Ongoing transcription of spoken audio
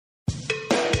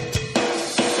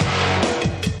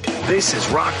This is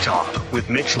Rock Talk with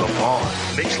Mitch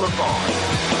LaFon. Mitch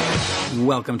LaFon.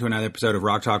 Welcome to another episode of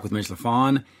Rock Talk with Mitch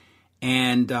LaFon.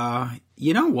 And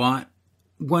you know what?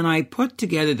 When I put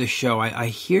together the show, I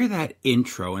hear that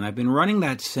intro, and I've been running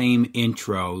that same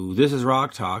intro, This is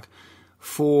Rock Talk,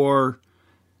 for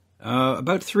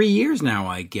about 3 years now,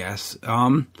 I guess.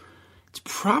 It's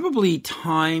probably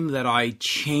time that I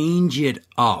change it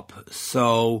up.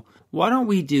 So why don't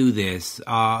we do this?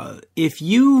 If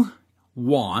you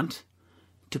want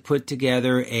to put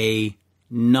together a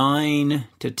 9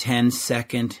 to 10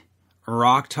 second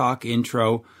Rock Talk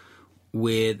intro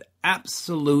with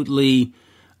absolutely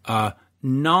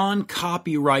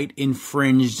non-copyright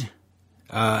infringed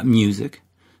music,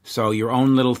 so your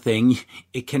own little thing.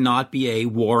 It cannot be a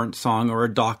Warrant song or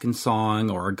a Dawkins song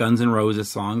or a Guns N'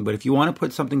 Roses song, but if you want to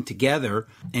put something together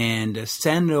and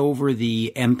send over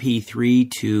the MP3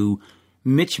 to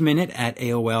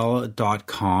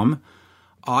mitchminute@aol.com,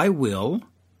 I will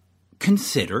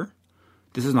consider,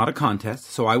 this is not a contest,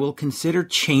 so I will consider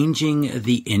changing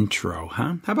the intro.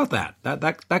 How about that?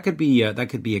 That could be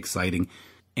exciting.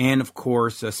 And of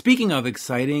course, speaking of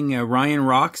exciting, Ryan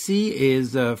Roxie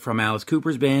is from Alice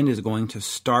Cooper's band, is going to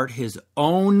start his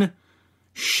own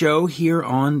show here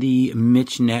on the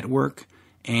Mitch Network,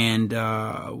 and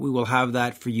we will have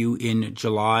that for you in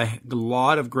July. A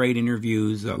lot of great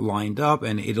interviews lined up,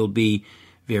 and it'll be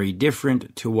very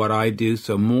different to what I do,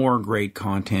 so more great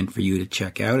content for you to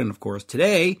check out. And of course,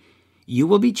 today you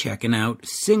will be checking out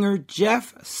singer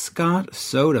Jeff Scott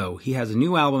Soto. He has a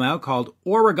new album out called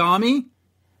Origami.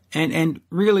 And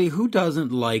really, who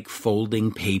doesn't like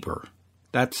folding paper?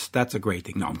 That's a great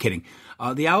thing. No, I'm kidding.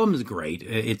 The album is great.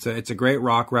 It's a great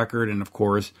rock record, and of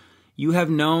course, you have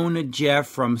known Jeff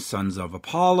from Sons of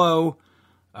Apollo,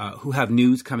 who have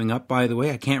news coming up. By the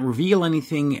way, I can't reveal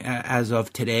anything as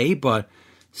of today, but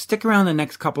stick around the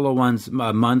next couple of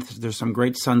months. There's some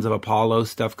great Sons of Apollo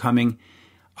stuff coming.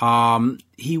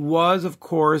 He was, of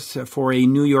course, for a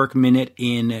New York Minute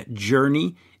in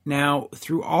Journey. Now,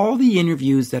 through all the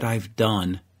interviews that I've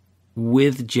done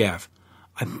with Jeff,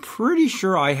 I'm pretty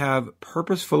sure I have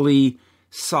purposefully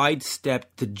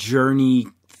sidestepped the Journey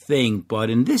thing.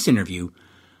 But in this interview,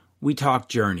 we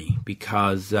talked Journey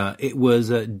because it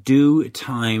was a due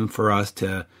time for us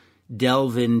to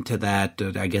delve into that,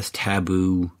 I guess,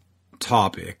 taboo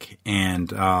topic. And,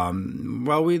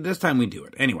 this time we do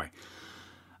it. Anyway,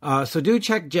 so do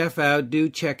check Jeff out. Do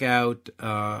check out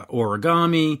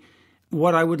Origami.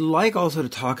 What I would like also to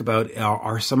talk about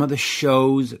are some of the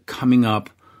shows coming up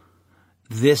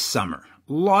this summer.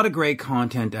 A lot of great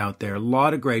content out there, a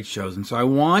lot of great shows. And so I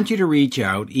want you to reach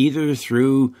out either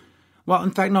through,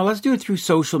 let's do it through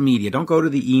social media. Don't go to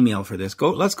the email for this.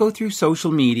 Let's go through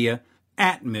social media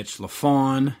at Mitch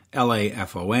LaFon,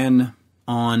 LaFon,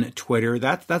 on Twitter.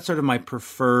 That's sort of my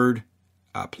preferred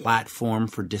platform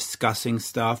for discussing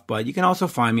stuff. But you can also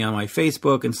find me on my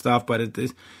Facebook and stuff, but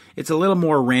it's a little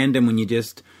more random when you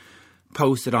just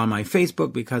post it on my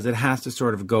Facebook because it has to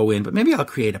sort of go in. But maybe I'll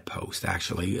create a post,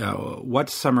 actually. What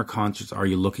summer concerts are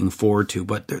you looking forward to?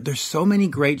 But there's so many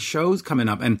great shows coming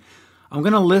up. And I'm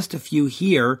going to list a few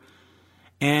here.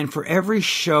 And for every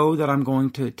show that I'm going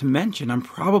to mention, I'm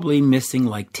probably missing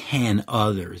like 10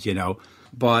 others,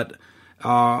 But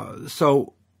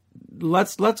so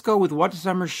let's go with what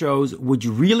summer shows would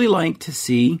you really like to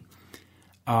see,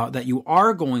 that you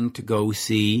are going to go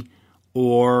see,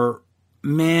 or,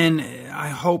 man, I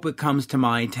hope it comes to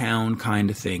my town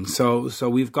kind of thing. So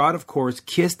we've got, of course,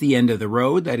 Kiss the End of the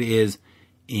Road, that is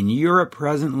in Europe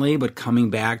presently, but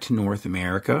coming back to North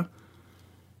America.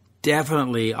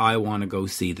 Definitely I want to go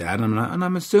see that. And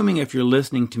I'm assuming if you're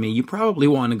listening to me, you probably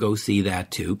want to go see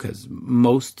that too, because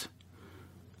most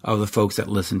of the folks that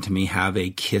listen to me have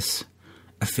a Kiss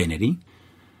affinity.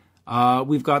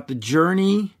 We've got the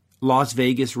Journey Las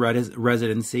Vegas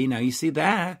residency. Now, you see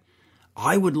that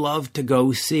I would love to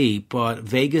go see, but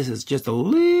Vegas is just a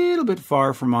little bit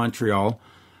far from Montreal.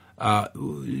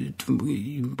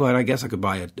 But I guess I could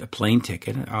buy a plane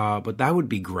ticket. But that would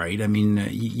be great. I mean,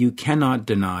 you cannot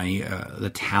deny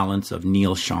the talents of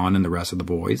Neil Schon and the rest of the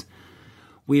boys.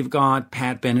 We've got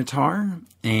Pat Benatar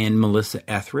and Melissa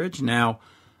Etheridge. Now,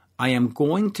 I am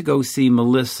going to go see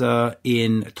Melissa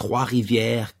in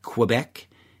Trois-Rivières, Quebec,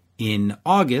 in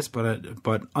August,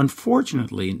 but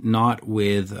unfortunately not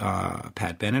with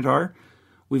Pat Benatar.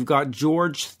 We've got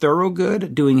George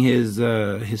Thorogood doing his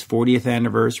 40th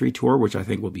anniversary tour, which I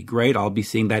think will be great. I'll be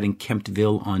seeing that in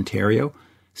Kemptville, Ontario.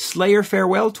 Slayer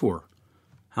farewell tour,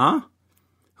 huh?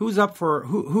 Who's up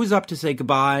to say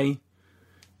goodbye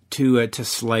to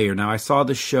Slayer? Now, I saw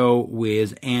the show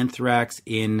with Anthrax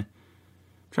in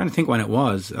trying to think when it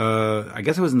was. I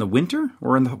guess it was in the winter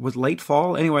or was late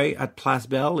fall. Anyway, at Place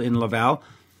Belle in Laval.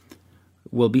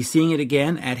 We'll be seeing it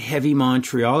again at Heavy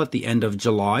Montreal at the end of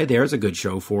July. There's a good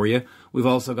show for you. We've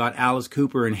also got Alice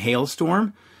Cooper and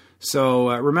Hailstorm.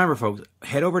 So remember, folks,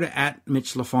 head over to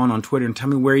 @MitchLaFon on Twitter and tell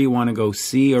me where you want to go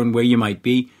see or where you might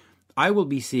be. I will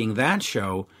be seeing that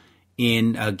show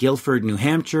in Guilford, New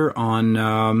Hampshire on,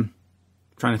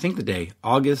 trying to think the day,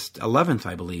 August 11th,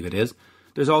 I believe it is.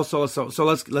 There's also, so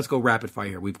let's go rapid fire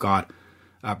here. We've got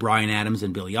Bryan Adams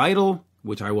and Billy Idol,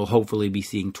 which I will hopefully be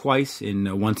seeing twice,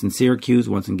 once in Syracuse,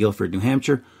 once in Guilford, New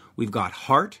Hampshire. We've got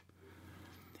Heart.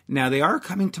 Now, they are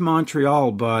coming to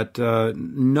Montreal, but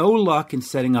no luck in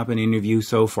setting up an interview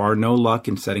so far. No luck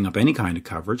in setting up any kind of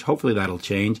coverage. Hopefully that'll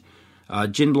change.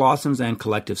 Gin Blossoms and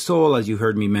Collective Soul, as you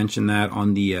heard me mention that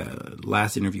on the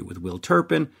last interview with Will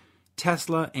Turpin.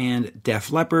 Tesla and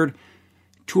Def Leppard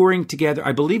touring together.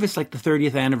 I believe it's like the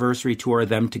 30th anniversary tour of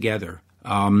them together.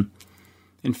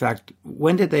 In fact,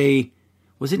 when did they...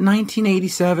 Was it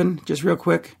 1987? Just real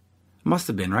quick. Must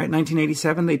have been, right?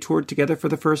 1987 they toured together for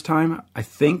the first time, I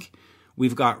think.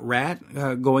 We've got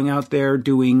Rat going out there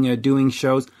doing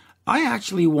shows. I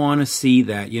actually want to see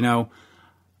that, you know.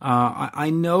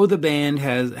 I know the band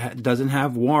doesn't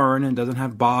have Warren and doesn't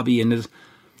have Bobby,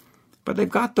 but they've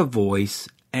got the voice.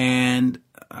 And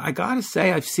I got to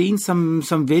say, I've seen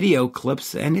some video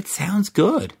clips, and it sounds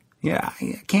good. Yeah,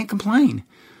 I can't complain.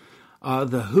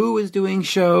 The Who is doing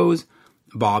shows.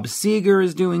 Bob Seger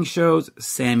is doing shows.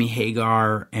 Sammy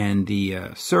Hagar and the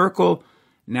Circle.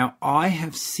 Now, I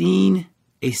have seen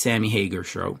a Sammy Hagar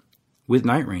show with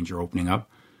Night Ranger opening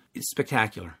up. It's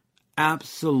spectacular.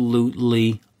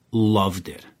 Absolutely loved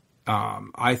it.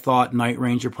 I thought Night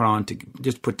Ranger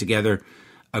put together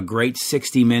a great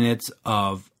 60 minutes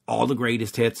of all the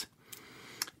greatest hits.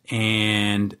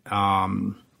 And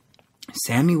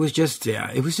Sammy was just,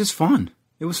 it was just fun.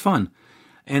 It was fun.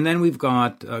 And then we've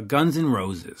got Guns N'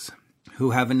 Roses, who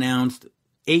have announced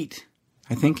 8,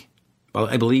 I think. Well,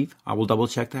 I believe. I will double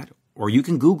check that. Or you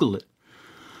can Google it.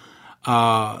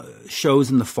 Shows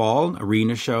in the fall,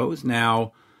 arena shows.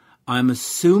 Now, I'm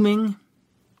assuming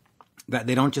that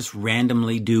they don't just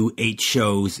randomly do 8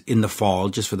 shows in the fall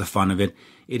just for the fun of it.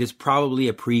 It is probably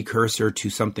a precursor to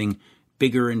something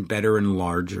bigger and better and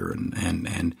larger.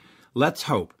 And let's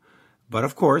hope. But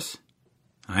of course,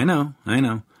 I know.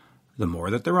 The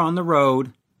more that they're on the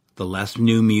road, the less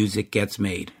new music gets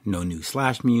made. No new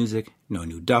Slash music, no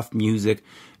new Duff music,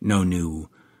 no new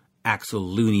Axl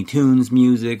Looney Tunes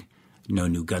music, no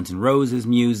new Guns N' Roses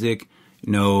music,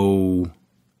 no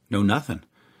nothing.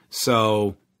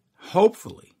 So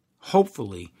hopefully,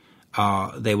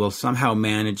 they will somehow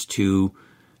manage to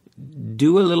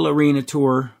do a little arena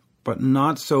tour, but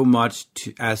not so much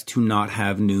as to not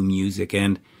have new music.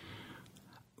 And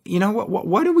you know,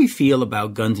 what do we feel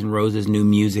about Guns N' Roses' new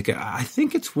music? I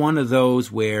think it's one of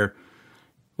those where,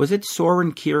 was it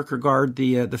Soren Kierkegaard,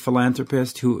 the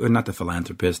philanthropist, not the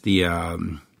philanthropist,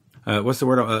 what's the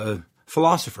word?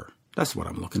 Philosopher. That's what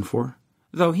I'm looking for.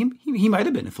 Though he might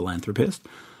have been a philanthropist.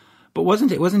 But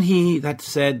wasn't he that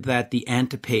said that the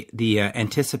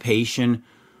anticipation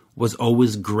was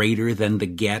always greater than the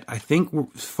get? I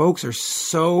think folks are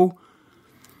so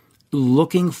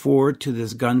looking forward to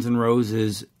this Guns N'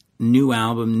 Roses new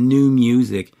album, new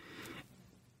music,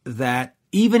 that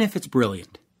even if it's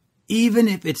brilliant, even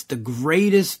if it's the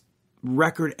greatest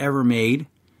record ever made,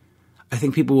 I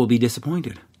think people will be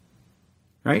disappointed,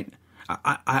 right?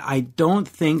 I don't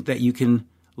think that you can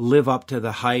live up to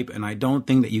the hype, and I don't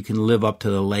think that you can live up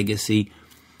to the legacy.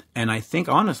 And I think,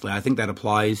 honestly, that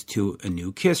applies to a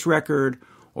new Kiss record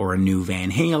or a new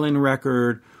Van Halen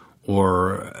record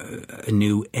or a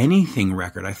new anything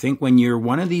record. I think when you're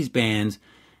one of these bands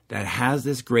that has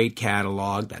this great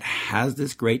catalog, that has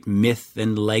this great myth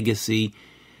and legacy,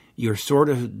 you're sort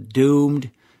of doomed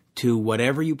to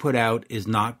whatever you put out is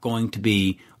not going to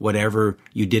be whatever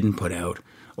you didn't put out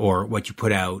or what you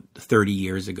put out 30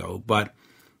 years ago. But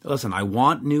listen, I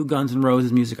want new Guns N'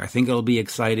 Roses music. I think it'll be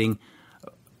exciting.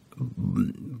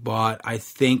 But I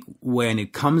think when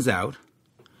it comes out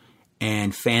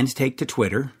and fans take to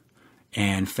Twitter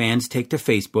and fans take to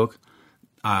Facebook,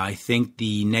 I think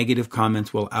the negative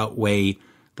comments will outweigh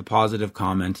the positive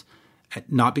comments.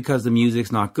 Not because the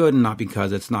music's not good and not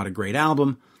because it's not a great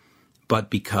album, but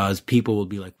because people will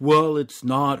be like, well, it's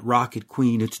not Rocket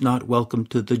Queen. It's not Welcome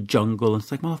to the Jungle. And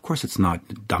it's like, well, of course it's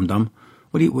not, dum-dum.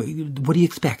 What do you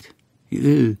expect?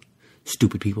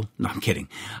 Stupid people. No, I'm kidding.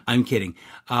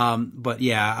 But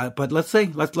yeah, but let's see.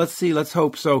 Let's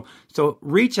hope. So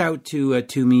reach out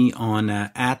to me on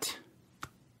at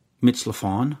Mitch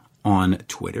LaFon on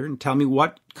Twitter and tell me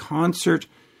what concert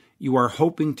you are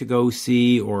hoping to go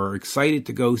see or excited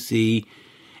to go see.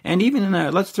 And even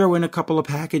let's throw in a couple of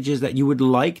packages that you would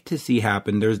like to see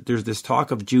happen. There's this talk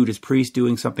of Judas Priest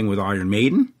doing something with Iron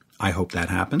Maiden. I hope that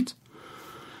happens.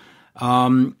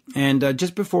 And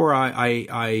just before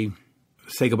I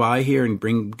say goodbye here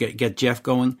and get Jeff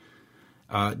going,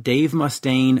 Dave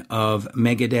Mustaine of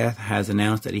Megadeth has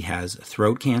announced that he has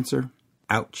throat cancer.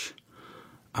 Ouch.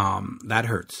 That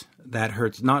hurts. That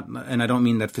hurts not, and I don't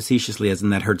mean that facetiously as in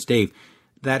that hurts Dave.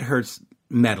 That hurts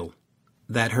metal.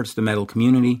 That hurts the metal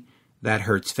community. That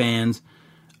hurts fans.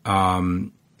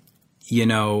 You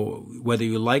know, whether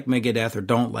you like Megadeth or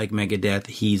don't like Megadeth,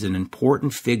 he's an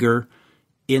important figure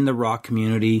in the rock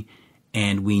community,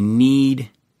 and we need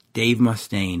Dave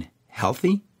Mustaine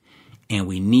healthy, and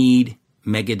we need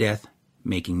Megadeth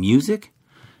making music,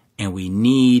 and we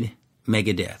need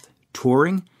Megadeth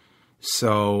touring.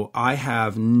 So I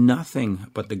have nothing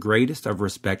but the greatest of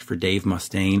respect for Dave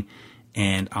Mustaine,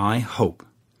 and I hope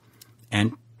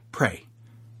and pray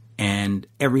and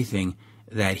everything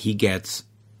that he gets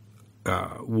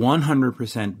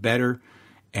 100% better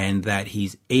and that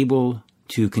he's able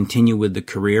to continue with the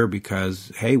career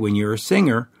because, hey, when you're a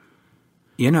singer,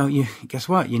 you know, guess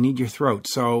what? You need your throat.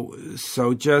 So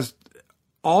just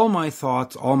all my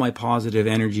thoughts, all my positive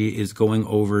energy is going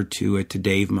over to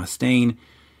Dave Mustaine.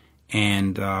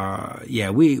 And,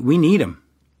 we need him.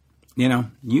 You know,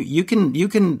 you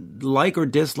can like or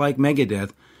dislike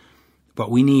Megadeth, but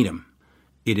we need him.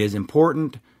 It is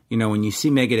important. You know, when you see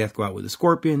Megadeth go out with the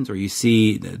Scorpions, or you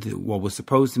see what was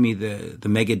supposed to be the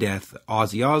Megadeth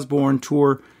Ozzy Osbourne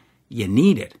tour, you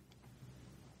need it.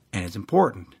 And it's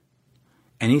important.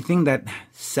 Anything that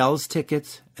sells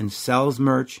tickets and sells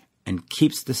merch and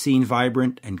keeps the scene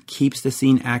vibrant and keeps the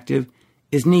scene active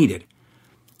is needed.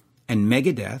 And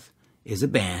Megadeth is a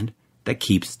band that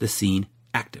keeps the scene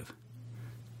active.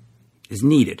 Is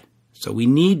needed. So we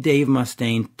need Dave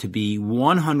Mustaine to be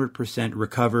 100%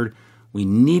 recovered. We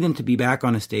need him to be back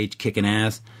on a stage kicking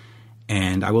ass.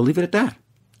 And I will leave it at that.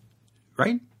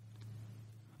 Right?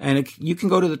 And you can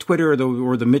go to the Twitter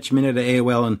or the Mitch Minute at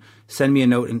AOL and send me a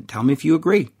note and tell me if you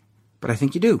agree. But I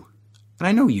think you do. And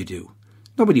I know you do.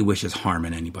 Nobody wishes harm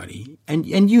on anybody. And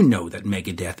you know that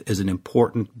Megadeth is an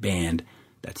important band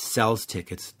that sells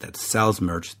tickets, that sells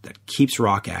merch, that keeps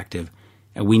rock active.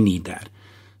 And we need that.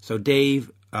 So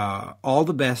Dave, all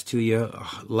the best to you.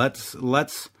 Let's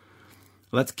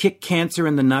kick cancer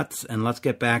in the nuts and let's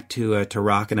get back to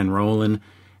rocking and rolling.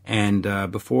 And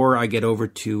before I get over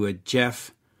to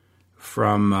Jeff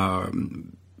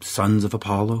from Sons of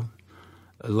Apollo,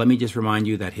 let me just remind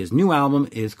you that his new album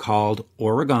is called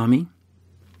Origami.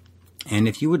 And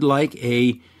if you would like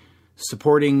a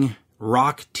supporting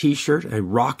rock t-shirt, a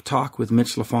Rock Talk with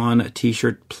Mitch Lafon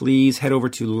t-shirt, please head over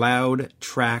to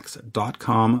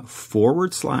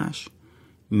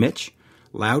loudtracks.com/Mitch.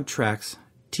 Loudtracks,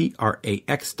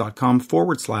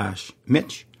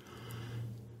 TRAX.com/Mitch.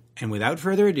 And without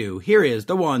further ado, here is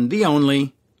the one, the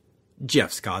only,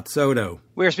 Jeff Scott Soto.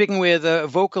 We're speaking with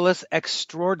vocalist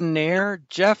extraordinaire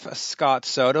Jeff Scott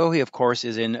Soto. He, of course,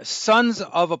 is in Sons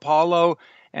of Apollo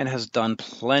and has done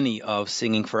plenty of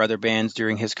singing for other bands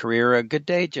during his career. Good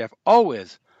day, Jeff.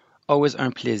 Always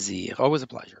un plaisir. Always a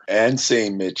pleasure. And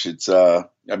same, Mitch. It's I've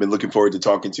been looking forward to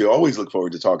talking to you. Always look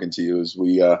forward to talking to you as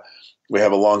we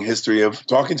have a long history of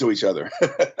talking to each other.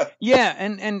 Yeah,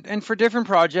 and for different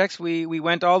projects, we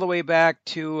went all the way back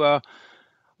to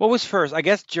what was first? I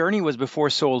guess Journey was before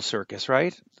Soul Circus,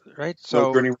 right? Right. So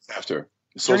no, Journey was after.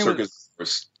 Soul Circus was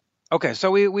first. Okay,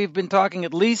 so we've been talking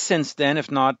at least since then,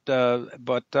 if not.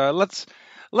 But let's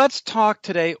talk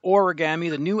today. Origami,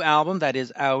 the new album that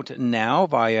is out now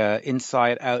via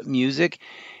Inside Out Music.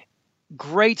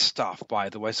 Great stuff, by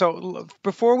the way. So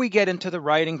before we get into the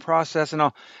writing process, and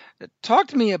I'll talk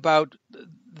to me about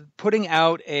putting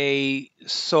out a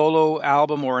solo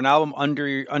album or an album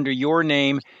under your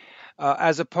name,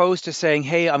 as opposed to saying,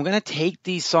 "Hey, I'm going to take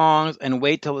these songs and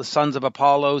wait till the Sons of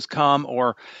Apollos come."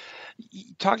 Or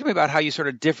talk to me about how you sort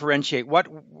of differentiate.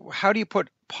 How do you put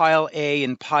pile A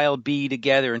and pile B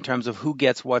together in terms of who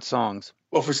gets what songs?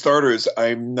 Well, for starters,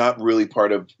 I'm not really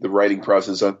part of the writing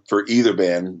process for either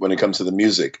band when it comes to the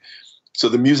music. So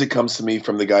the music comes to me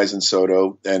from the guys in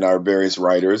Soto and our various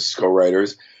writers,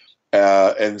 co-writers,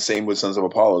 and same with Sons of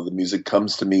Apollo. The music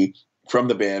comes to me from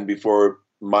the band before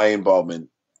my involvement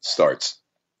starts.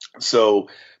 So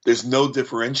there's no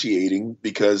differentiating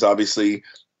because obviously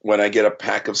when I get a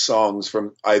pack of songs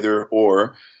from either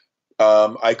or,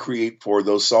 I create for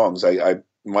those songs.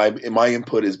 My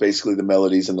input is basically the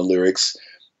melodies and the lyrics,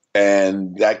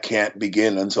 and that can't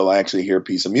begin until I actually hear a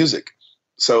piece of music.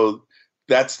 So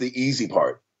that's the easy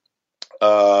part.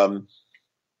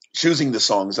 choosing the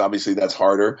songs, obviously that's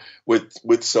harder.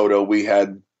 With Soto, we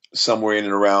had somewhere in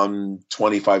and around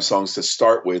 25 songs to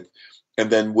start with, and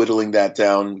then whittling that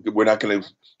down. We're not going to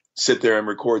sit there and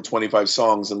record 25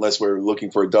 songs unless we're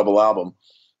looking for a double album.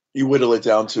 You whittle it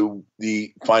down to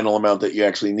the final amount that you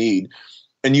actually need,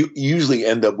 and you usually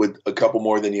end up with a couple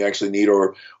more than you actually need,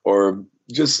 or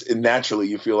just naturally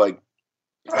you feel like,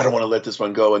 I don't want to let this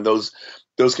one go, and those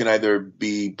can either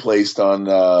be placed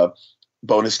on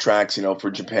bonus tracks,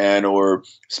 for Japan, or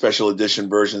special edition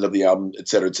versions of the album, et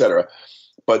cetera, et cetera.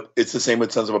 But it's the same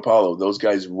with Sons of Apollo. Those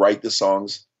guys write the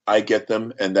songs, I get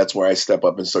them, and that's where I step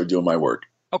up and start doing my work.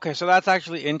 Okay, so that's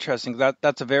actually interesting.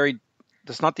 That's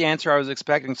not the answer I was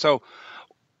expecting. So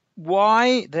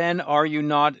why then are you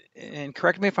not, and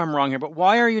correct me if I'm wrong here, but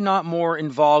why are you not more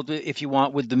involved, if you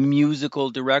want, with the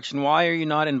musical direction? Why are you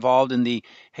not involved in the,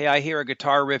 hey, I hear a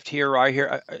guitar riff here, or I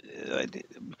hear,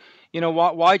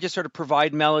 why just sort of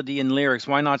provide melody and lyrics?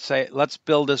 Why not say, let's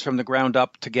build this from the ground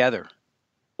up together?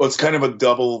 Well, it's kind of a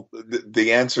double.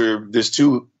 The answer, there's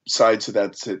two sides to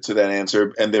that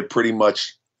answer, and they're pretty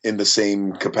much in the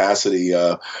same capacity.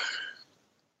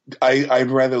 I'd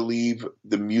rather leave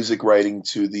the music writing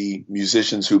to the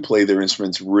musicians who play their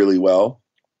instruments really well,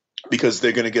 because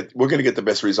we're going to get the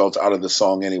best results out of the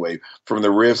song anyway, from the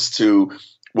riffs to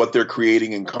what they're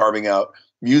creating and carving out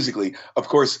musically. Of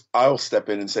course, I'll step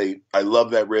in and say, I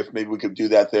love that riff. Maybe we could do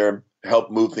that there,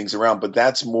 help move things around. But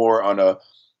that's more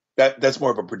that's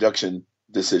more of a production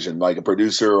decision, like a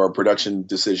producer or a production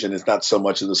decision. It's not so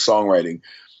much of the songwriting.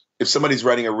 If somebody's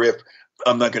writing a riff,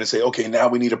 I'm not going to say, okay, now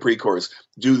we need a pre-chorus,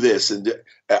 do this. And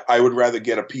I would rather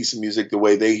get a piece of music the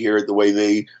way they hear it, the way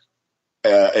they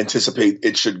anticipate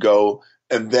it should go,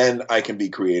 and then I can be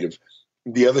creative.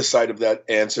 The other side of that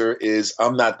answer is,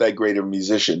 I'm not that great of a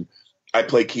musician. I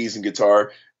play keys and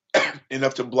guitar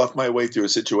enough to bluff my way through a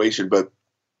situation, but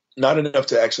not enough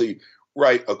to actually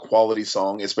write a quality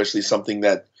song, especially something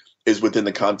that is within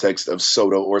the context of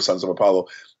Soto or Sons of Apollo.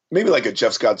 Maybe like a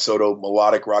Jeff Scott Soto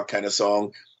melodic rock kind of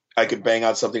song. I could bang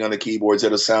out something on the keyboards.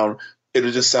 It'll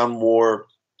just sound more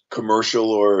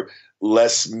commercial or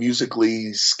less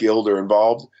musically skilled or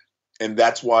involved. And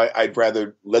that's why I'd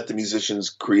rather let the musicians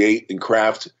create and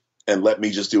craft and let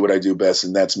me just do what I do best,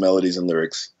 and that's melodies and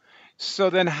lyrics.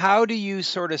 So then how do you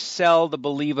sort of sell the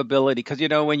believability? Because,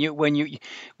 when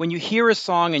you hear a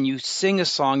song and you sing a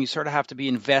song, you sort of have to be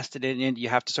invested in it. You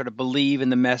have to sort of believe in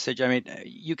the message. I mean,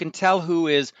 you can tell who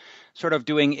is sort of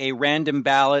doing a random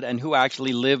ballad and who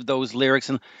actually lived those lyrics.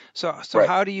 And so Right.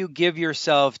 How do you give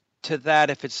yourself to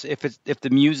that if the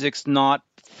music's not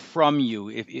from you,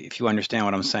 if you understand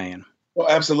what I'm saying? Well,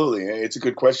 absolutely. It's a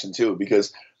good question too,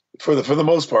 because for the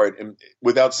most part, and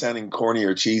without sounding corny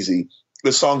or cheesy,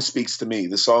 the song speaks to me.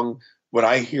 The song, when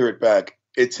I hear it back,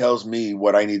 it tells me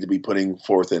what I need to be putting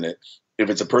forth in it. If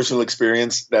it's a personal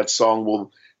experience, that song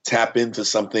will tap into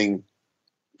something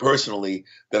personally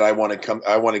that I want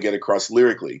to get across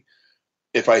lyrically.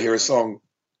 If I hear a song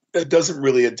that doesn't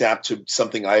really adapt to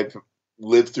something I've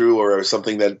lived through or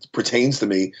something that pertains to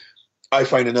me, I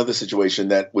find another situation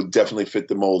that would definitely fit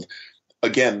the mold.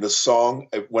 Again, the song,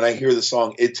 when I hear the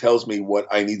song, it tells me what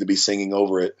I need to be singing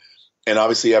over it. And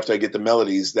obviously, after I get the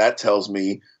melodies, that tells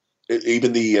me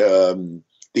even the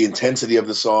intensity of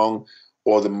the song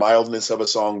or the mildness of a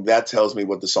song, that tells me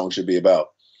what the song should be about.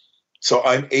 So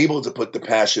I'm able to put the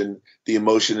passion, the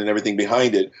emotion, and everything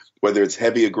behind it, whether it's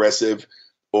heavy, aggressive,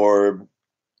 or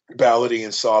ballady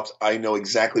and soft. I know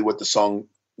exactly what the song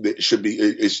should be.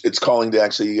 It's calling to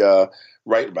actually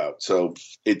write about. So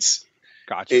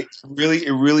Gotcha. It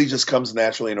really just comes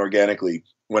naturally and organically.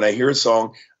 When I hear a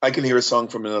song, I can hear a song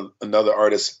from another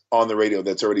artist on the radio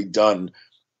that's already done,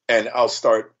 and I'll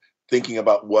start thinking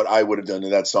about what I would have done to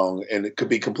that song, and it could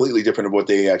be completely different of what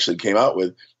they actually came out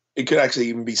with. It could actually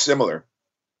even be similar,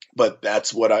 but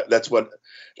that's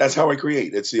how I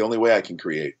create. It's the only way I can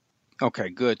create. Okay,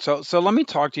 good. So let me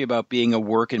talk to you about being a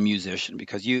working musician,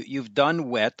 because you've done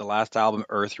Wet. The last album,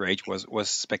 Earth Rage, was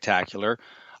spectacular.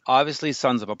 Obviously,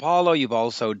 Sons of Apollo. You've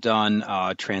also done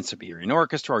Trans-Siberian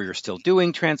Orchestra, or you're still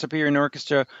doing Trans-Siberian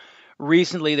Orchestra.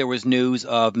 Recently, there was news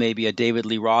of maybe a David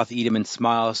Lee Roth, Eat 'Em and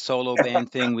Smile solo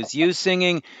band thing with you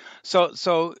singing. So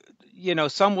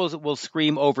some will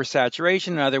scream oversaturation,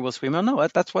 and other will scream, oh, no,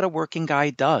 that's what a working guy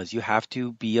does. You have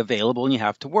to be available and you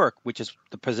have to work, which is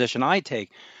the position I take.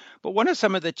 But what are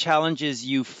some of the challenges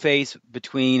you face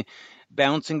between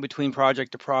bouncing between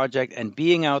project to project and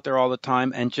being out there all the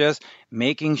time and just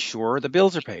making sure the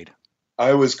bills are paid?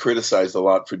 I was criticized a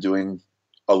lot for doing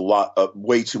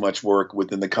way too much work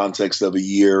within the context of a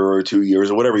year or 2 years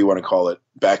or whatever you want to call it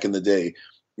back in the day.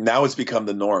 Now it's become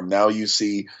the norm. Now you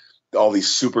see all these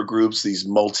super groups, these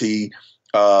multi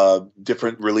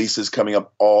different releases coming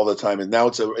up all the time, and now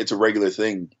it's a regular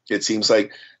thing. It seems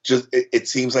like it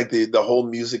seems like the whole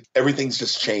music, everything's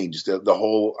just changed. The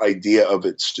whole idea of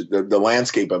the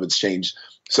landscape of it's changed.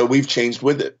 So we've changed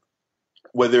with it,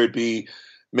 whether it be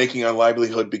making our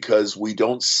livelihood because we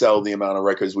don't sell the amount of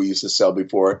records we used to sell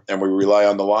before, and we rely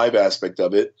on the live aspect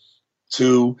of it,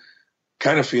 to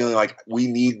kind of feeling like we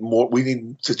need more. We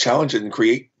need to challenge it and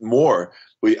create more.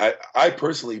 I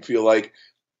personally feel like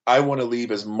I want to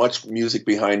leave as much music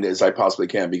behind as I possibly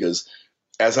can, because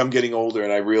as I'm getting older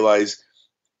and I realize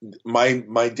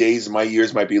my days, my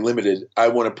years might be limited, I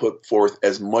want to put forth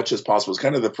as much as possible. It's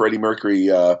kind of the Freddie Mercury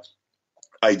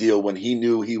ideal. When he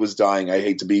knew he was dying, I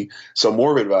hate to be so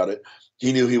morbid about it,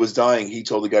 he knew he was dying. He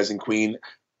told the guys in Queen,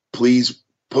 please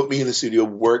put me in the studio,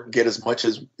 get as much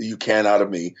as you can out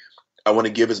of me. I want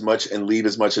to give as much and leave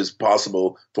as much as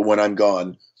possible for when I'm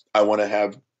gone. I want to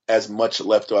have as much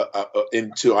left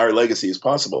into our legacy as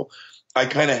possible. I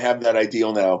kind of have that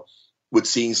ideal now with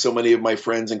seeing so many of my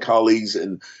friends and colleagues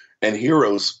and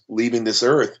heroes leaving this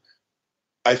earth.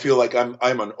 I feel like I'm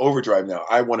on overdrive now.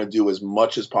 I want to do as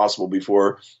much as possible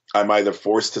before I'm either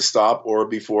forced to stop or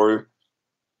before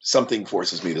something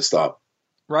forces me to stop.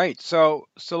 Right. So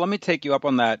let me take you up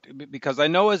on that, because I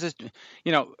know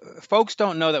folks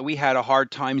don't know that we had a hard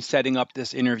time setting up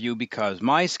this interview, because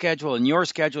my schedule and your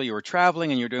schedule, you were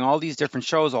traveling and you're doing all these different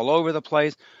shows all over the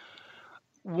place.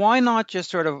 Why not just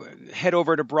sort of head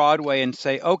over to Broadway and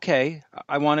say, okay,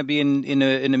 I want to be in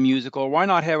a musical? Why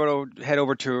not head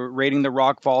over to Raiding the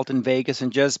Rock Vault in Vegas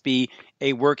and just be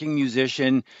a working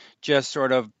musician, just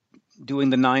sort of doing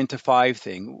the 9 to 5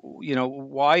 thing?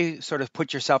 Why sort of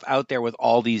put yourself out there with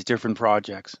all these different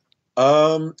projects?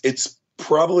 It's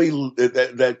probably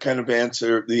that kind of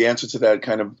answer. The answer to that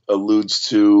kind of alludes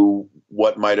to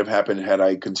what might have happened had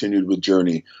I continued with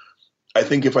Journey. I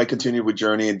think if I continued with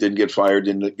Journey and didn't get fired,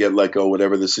 didn't get let go,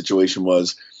 whatever the situation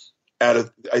was, I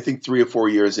think 3 or 4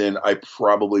 years in, I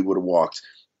probably would have walked.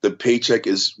 The paycheck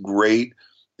is great.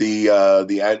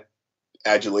 The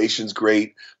adulation's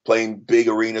great. Playing big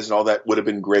arenas and all that would have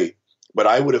been great. But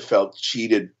I would have felt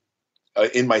cheated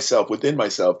within myself,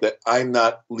 that I'm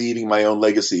not leaving my own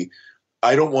legacy.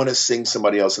 I don't want to sing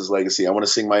somebody else's legacy. I want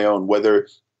to sing my own, whether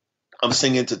I'm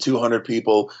singing to 200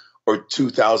 people or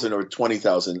 2,000 or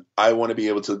 20,000. I want to be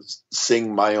able to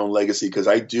sing my own legacy, because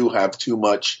I do have too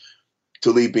much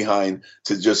to leave behind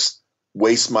to just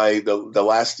waste the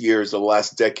last years, the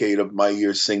last decade of my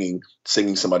years singing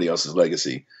somebody else's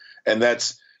legacy. And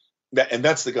that's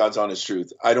the God's honest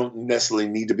truth. I don't necessarily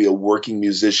need to be a working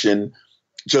musician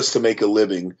just to make a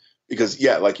living, because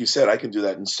like you said, I can do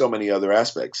that in so many other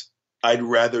aspects. I'd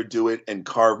rather do it and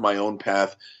carve my own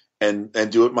path and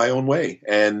do it my own way.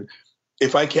 And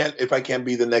if I can't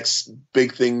be the next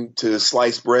big thing to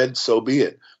slice bread, so be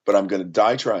it. But I'm going to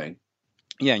die trying.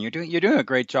 Yeah, and you're doing a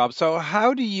great job. So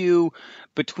how do you,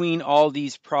 between all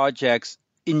these projects,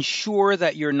 ensure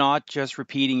that you're not just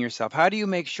repeating yourself? How do you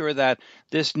make sure that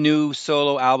this new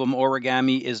solo album,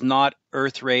 Origami, is not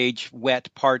Earth Rage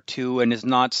Wet Part 2 and is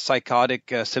not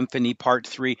Psychotic Symphony Part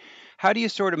 3? How do you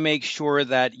sort of make sure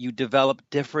that you develop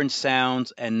different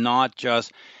sounds and not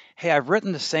just, hey, I've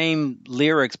written the same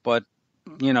lyrics, but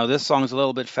this song's a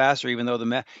little bit faster, even though you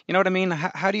know what I mean?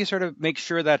 How do you sort of make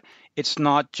sure that it's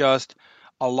not just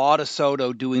a lot of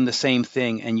Soto doing the same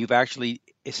thing, and you've actually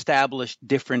established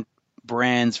different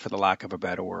brands, for the lack of a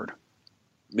better word?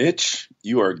 Mitch,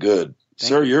 you are good.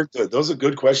 Thank you. You're good. Those are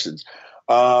good questions.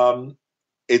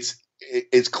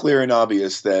 It's clear and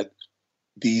obvious that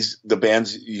the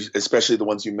bands, especially the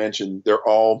ones you mentioned, they're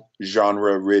all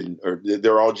genre ridden, or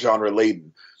they're all genre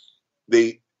laden.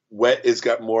 Wet has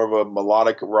got more of a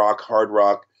melodic rock, hard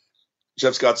rock.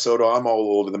 Jeff Scott Soto, I'm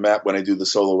all over the map when I do the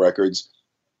solo records.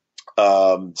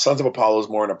 Sons of Apollo is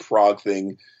more in a prog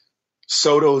thing.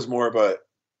 Soto is more of a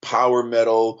power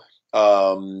metal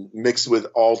mixed with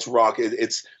alt rock.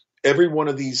 It's every one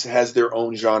of these has their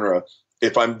own genre.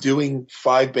 If I'm doing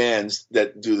 5 bands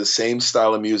that do the same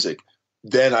style of music,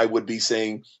 then I would be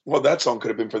saying, well, that song could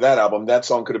have been for that album. That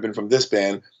song could have been from this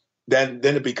band. Then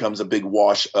it becomes a big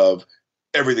wash of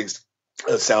everything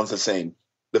sounds the same.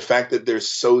 The fact that they're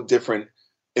so different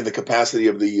in the capacity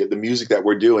of the music that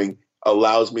we're doing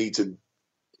allows me to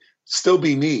still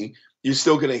be me. You're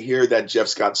still going to hear that Jeff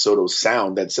Scott Soto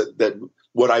sound, that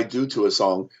what I do to a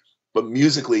song, but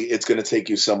musically it's going to take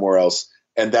you somewhere else.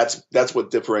 And that's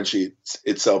what differentiates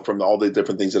itself from all the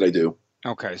different things that I do.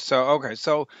 Okay,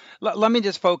 so let me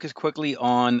just focus quickly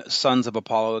on Sons of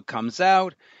Apollo. It comes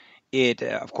out. It,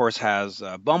 of course, has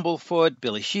Bumblefoot,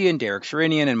 Billy Sheehan, Derek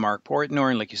Sherinian, and Mark Portnoy.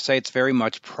 And like you say, it's very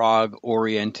much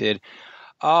prog-oriented.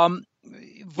 You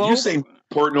say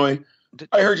Portnoy?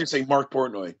 I heard you say Mark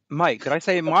Portnoy. Mike. Did I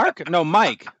say Mark? No,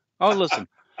 Mike. Oh, listen,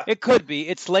 it could be.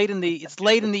 It's late in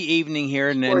the evening here,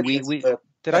 and then we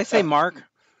did I say Mark?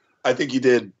 I think you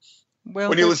did. Well,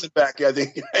 when you listen back, I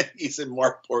think he said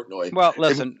Mark Portnoy. Well,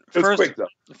 listen. It was quick, though.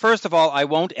 First of all, I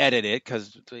won't edit it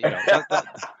because I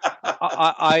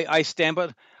stand.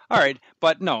 But all right,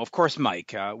 but no, of course,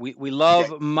 Mike. We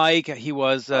love Mike. He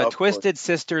was Twisted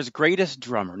Sister's greatest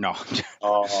drummer. No,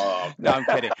 no, I'm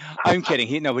kidding. I'm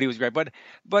kidding. But he was great.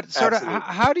 But sort of,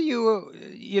 how do you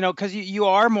because you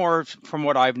are more, from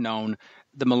what I've known,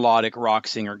 the melodic rock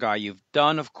singer guy. You've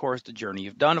done, of course, The Journey.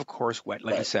 You've done, of course, Wet,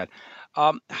 like you said.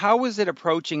 How is it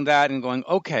approaching that and going,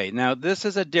 okay, now this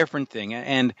is a different thing,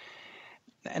 and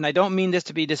I don't mean this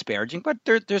to be disparaging, but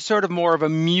there's sort of more of a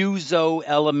muso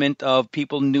element of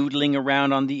people noodling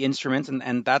around on the instruments,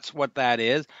 and that's what that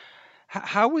is.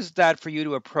 How was that for you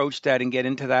to approach that and get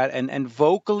into that? And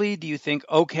vocally, do you think,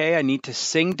 okay, I need to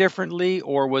sing differently?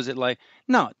 Or was it like,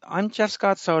 no, I'm Jeff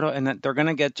Scott Soto, and that they're going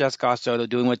to get Jeff Scott Soto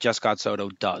doing what Jeff Scott Soto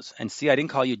does? And see, I didn't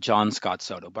call you John Scott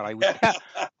Soto, but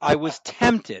I was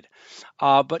tempted.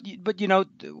 But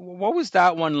what was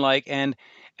that one like? And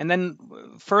then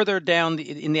further down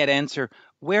in that answer,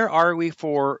 where are we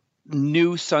for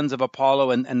new Sons of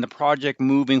Apollo and the project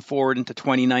moving forward into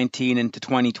 2019 into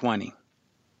 2020?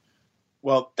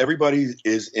 Well, everybody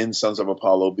is in Sons of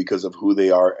Apollo because of who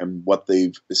they are and what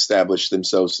they've established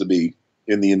themselves to be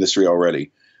in the industry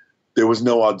already. There was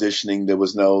no auditioning. There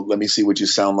was no, let me see what you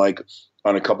sound like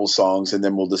on a couple songs, and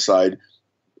then we'll decide.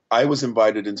 I was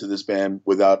invited into this band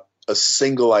without a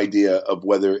single idea of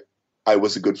whether I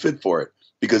was a good fit for it,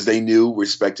 because they knew,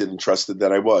 respected, and trusted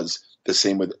that I was. The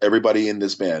same with everybody in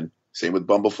this band, same with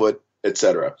Bumblefoot,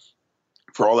 etc.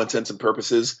 For all intents and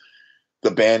purposes, the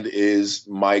band is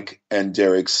Mike and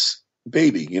Derek's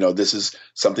baby. This is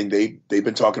something they've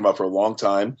been talking about for a long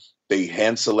time. They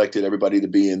hand selected everybody to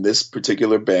be in this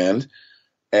particular band.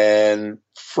 And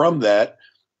from that,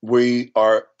 we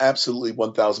are absolutely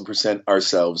 1000%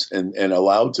 ourselves and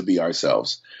allowed to be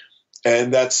ourselves.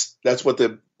 And that's what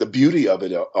the beauty of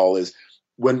it all is.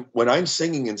 When I'm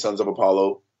singing in Sons of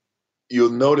Apollo, you'll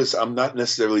notice I'm not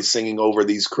necessarily singing over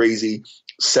these crazy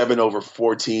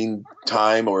 7/14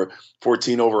 time or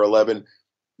 14/11.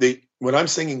 When I'm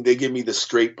singing, they give me the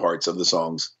straight parts of the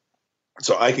songs,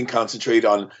 so I can concentrate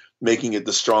on making it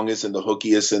the strongest and the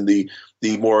hookiest and the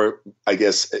more, I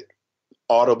guess,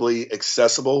 audibly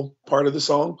accessible part of the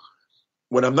song.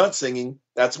 When I'm not singing,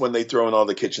 that's when they throw in all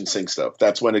the kitchen sink stuff.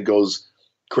 That's when it goes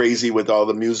crazy with all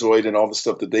the musoid and all the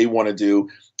stuff that they want to do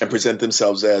and present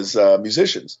themselves as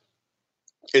musicians.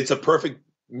 It's a perfect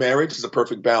marriage. It's a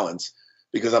perfect balance,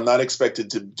 because I'm not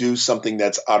expected to do something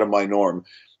that's out of my norm.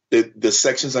 The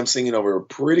sections I'm singing over are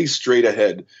pretty straight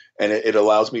ahead, and it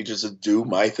allows me just to do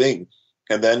my thing.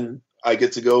 And then I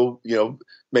get to go,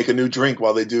 make a new drink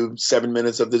while they do 7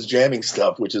 minutes of this jamming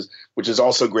stuff, which is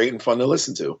also great and fun to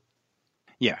listen to.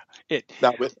 Yeah.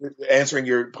 Now, with answering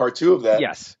your part two of that,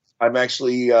 yes, I'm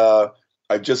actually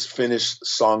I've just finished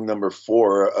song number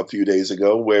 4 a few days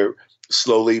ago, where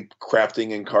slowly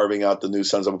crafting and carving out the new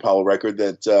Sons of Apollo record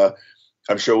that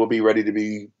I'm sure will be ready to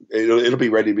be. It'll be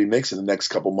ready to be mixed in the next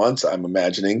couple months, I'm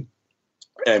imagining,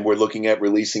 and we're looking at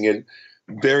releasing it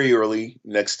very early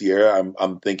next year.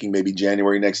 I'm thinking maybe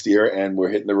January next year, and we're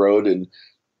hitting the road and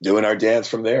doing our dance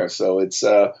from there. So it's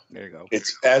there you go.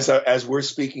 It's as we're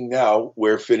speaking now,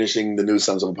 we're finishing the new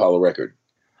Sons of Apollo record.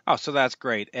 Oh, so that's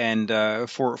great. And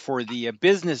for the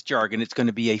business jargon, it's going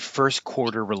to be a first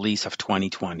quarter release of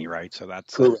 2020, right? So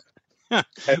that's cool.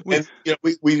 And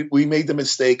we made the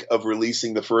mistake of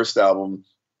releasing the first album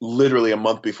literally a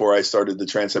month before I started the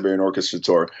Trans-Siberian Orchestra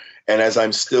tour. And as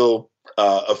I'm still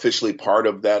officially part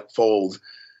of that fold,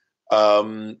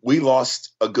 we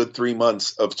lost a good 3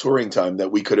 months of touring time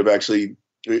that we could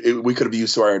have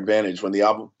used to our advantage. When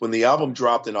the album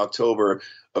dropped in October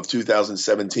of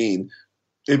 2017,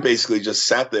 it basically just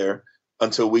sat there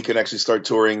until we could actually start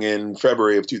touring in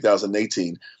February of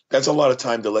 2018. That's a lot of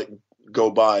time to let go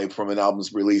by from an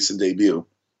album's release and debut.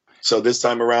 So this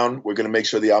time around, we're going to make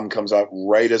sure the album comes out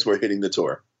right as we're hitting the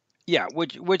tour. Yeah,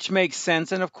 which makes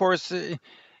sense. And of course, the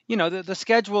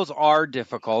schedules are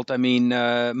difficult. I mean,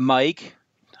 Mike,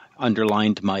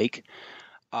 underlined Mike,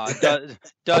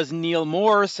 does Neil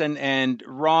Morse and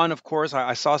Ron, of course.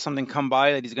 I saw something come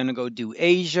by that he's going to go do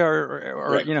Asia or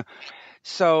right.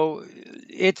 So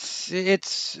it's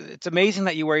amazing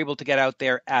that you were able to get out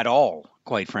there at all,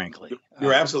 quite frankly.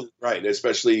 You're absolutely right.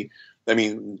 Especially, I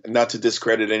mean, not to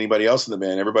discredit anybody else in the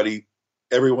band.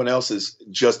 Everyone else is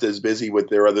just as busy with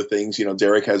their other things.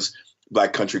 Derek has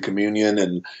Black Country Communion,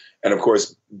 and of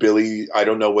course Billy. I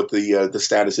don't know what the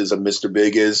status is of Mr.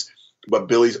 Big is. but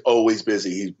Billy's always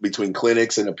busy. He's between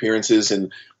clinics and appearances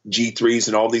and G3s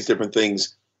and all these different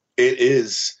things. It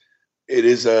is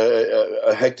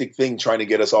a hectic thing trying to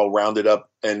get us all rounded up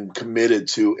and committed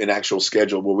to an actual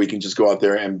schedule where we can just go out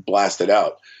there and blast it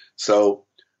out. So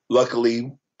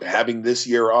luckily, having this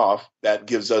year off, that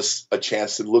gives us a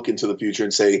chance to look into the future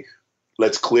and say,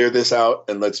 let's clear this out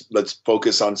and let's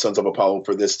focus on Sons of Apollo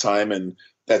for this time. And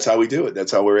that's how we do it.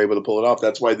 That's how we're able to pull it off.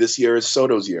 That's why this year is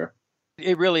Soto's year.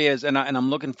 It really is, and I'm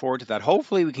looking forward to that.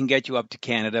 Hopefully, we can get you up to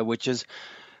Canada, which is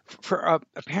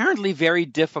apparently very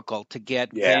difficult to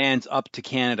get bands up to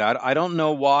Canada. I don't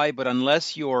know why, but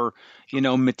unless you're,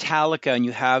 Metallica and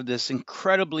you have this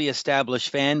incredibly established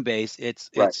fan base,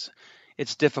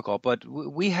 it's difficult. But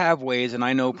we have ways, and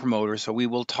I know promoters, so we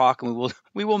will talk and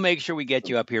we will make sure we get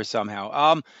you up here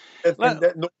somehow. And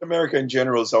North America in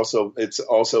general is also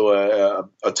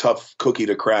a tough cookie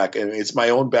to crack, and it's my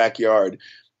own backyard,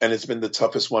 and it's been the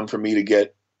toughest one for me to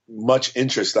get much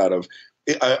interest out of.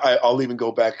 I'll even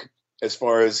go back as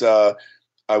far as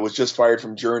I was just fired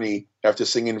from Journey after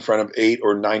singing in front of 800,000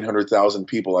 or 900,000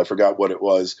 people. I forgot what it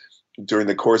was. During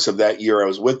the course of that year I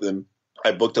was with them,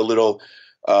 I booked a little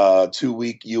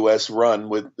 2-week U.S. run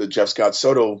with the Jeff Scott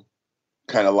Soto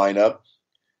kind of lineup.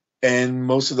 And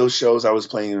most of those shows I was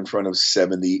playing in front of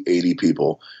 70, 80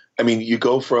 people. I mean, you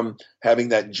go from having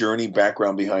that Journey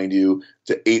background behind you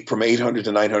from 800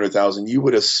 to 900,000. You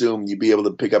would assume you'd be able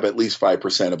to pick up at least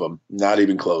 5% of them. Not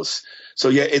even close. So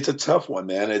yeah, it's a tough one,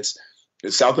 man. It's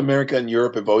South America and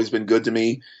Europe have always been good to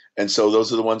me, and so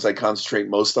those are the ones I concentrate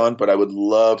most on. But I would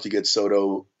love to get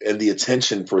Soto and the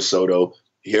attention for Soto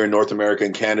here in North America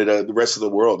and Canada, the rest of the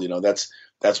world.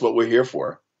 That's what we're here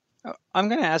for. I'm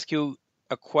going to ask you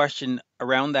a question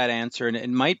around that answer, and it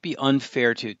might be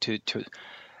unfair to.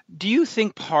 Do you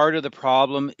think part of the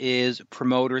problem is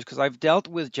promoters? Because I've dealt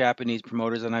with Japanese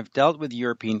promoters and I've dealt with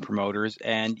European promoters,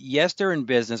 and yes, they're in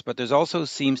business, but there's also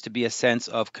seems to be a sense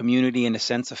of community and a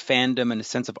sense of fandom and a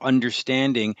sense of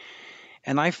understanding.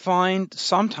 And I find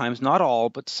sometimes, not all,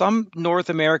 but some North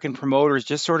American promoters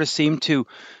just sort of seem to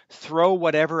throw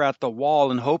whatever at the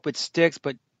wall and hope it sticks,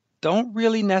 but don't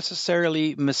really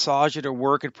necessarily massage it or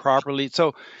work it properly.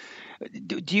 So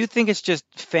do you think it's just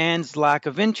fans' lack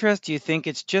of interest? Do you think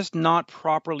it's just not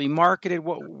properly marketed?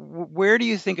 Where do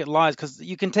you think it lies? Because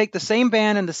you can take the same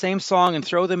band and the same song and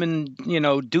throw them in,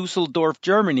 Dusseldorf,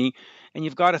 Germany, and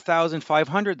you've got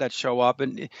 1,500 that show up.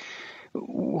 And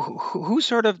who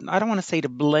sort of, I don't want to say to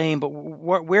blame, but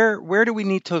where do we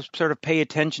need to sort of pay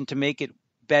attention to make it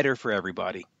better for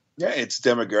everybody? Yeah, it's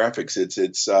demographics,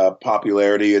 it's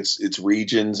popularity, it's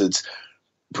regions, it's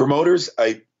promoters.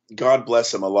 God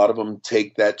bless them. A lot of them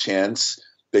take that chance.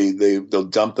 They'll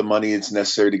dump the money it's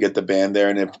necessary to get the band there,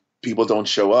 and if people don't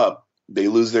show up, they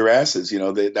lose their asses.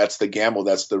 That's the gamble.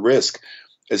 That's the risk.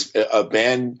 A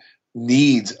band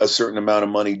needs a certain amount of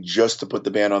money just to put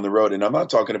the band on the road, and I'm not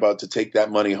talking about to take that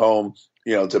money home,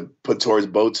 to put towards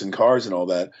boats and cars and all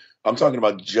that. I'm talking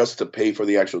about just to pay for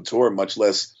the actual tour, much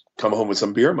less come home with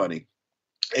some beer money.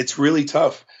 It's really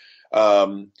tough.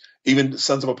 Even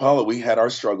Sons of Apollo, we had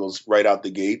our struggles right out the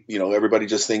gate. Everybody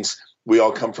just thinks we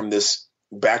all come from this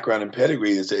background and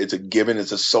pedigree. It's a given.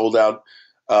 It's a sold out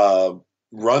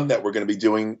run that we're going to be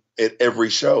doing at every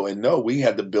show. And no, we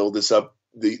had to build this up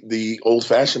the old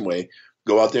fashioned way.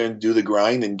 Go out there and do the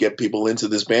grind and get people into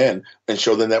this band and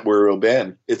show them that we're a real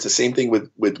band. It's the same thing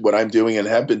with what I'm doing and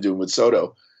have been doing with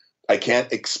Soto. I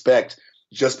can't expect,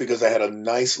 just because I had a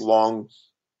nice, long,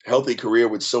 healthy career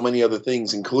with so many other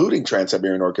things, including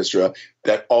Trans-Siberian Orchestra,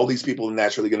 that all these people are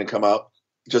naturally going to come out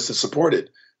just to support it.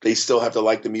 They still have to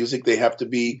like the music. They have to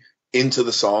be into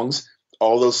the songs.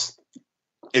 All those.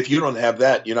 If you don't have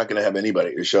that, you're not going to have anybody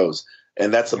at your shows.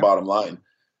 And that's the bottom line.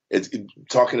 It's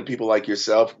talking to people like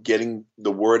yourself, getting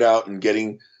the word out and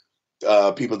getting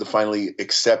people to finally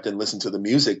accept and listen to the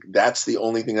music. That's the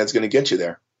only thing that's going to get you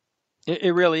there.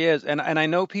 It really is. And I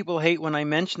know people hate when I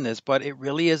mention this, but it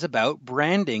really is about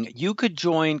branding. You could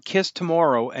join Kiss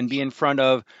tomorrow and be in front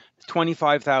of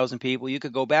 25,000 people. You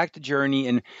could go back to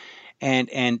Journey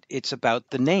and it's about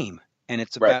the name. And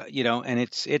it's about, and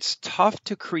it's tough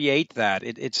to create that.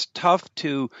 It's tough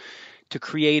to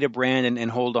create a brand and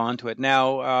hold on to it.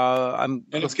 Now, and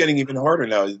it's getting even harder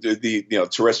now. The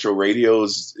terrestrial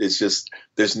radios is just,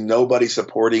 there's nobody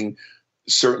supporting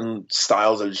certain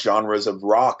styles of genres of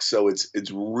rock, so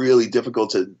it's really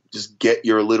difficult to just get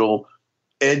your little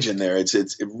edge in there.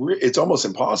 It's almost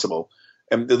impossible,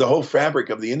 and the whole fabric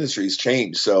of the industry has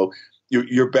changed. So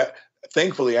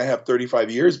thankfully, I have 35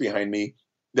 years behind me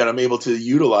that I'm able to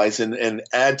utilize and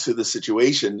add to the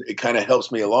situation. It kind of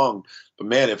helps me along. But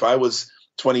man, if I was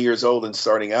 20 years old and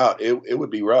starting out, it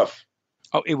would be rough.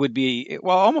 Oh, it would be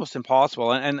well almost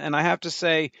impossible, and I have to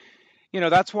say,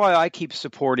 that's why I keep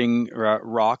supporting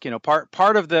rock.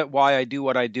 Part of the why I do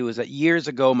what I do is that years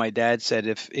ago my dad said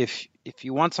if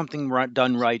you want something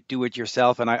done right, do it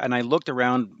yourself. And I looked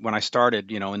around when I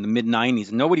started, in the mid '90s,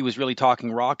 and nobody was really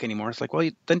talking rock anymore. It's like, well,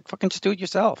 then fucking just do it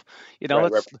yourself.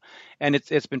 Right, right. And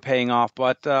it's been paying off.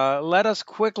 But let us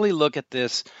quickly look at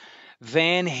this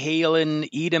Van Halen,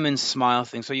 Eat 'Em and Smile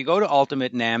thing. So you go to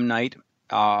Ultimate NAMM Night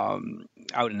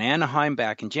out in Anaheim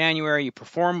back in January. You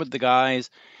perform with the guys.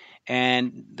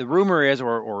 And the rumor is,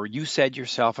 or you said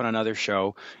yourself on another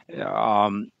show,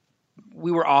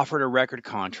 we were offered a record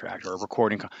contract or a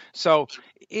recording. So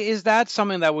is that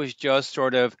something that was just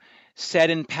sort of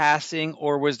said in passing,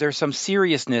 or was there some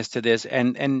seriousness to this?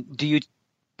 And do you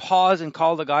pause and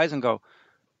call the guys and go,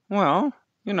 well,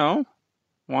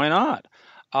 why not?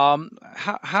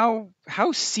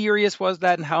 How serious was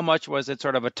that, and how much was it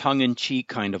sort of a tongue-in-cheek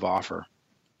kind of offer?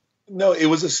 No, it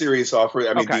was a serious offer.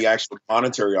 I mean, Okay. the actual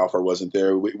monetary offer wasn't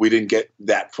there. We didn't get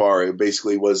that far. It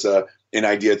basically was an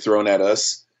idea thrown at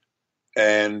us,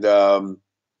 and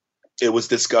it was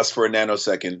discussed for a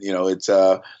nanosecond. It's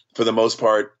for the most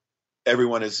part,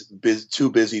 everyone is too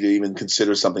busy to even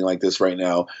consider something like this right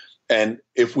now. And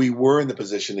if we were in the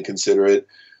position to consider it,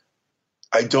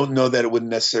 I don't know that it would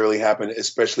necessarily happen,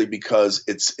 especially because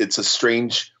it's a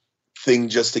strange thing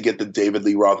just to get the David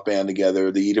Lee Roth band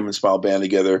together, the Eat 'Em and Smile band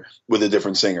together with a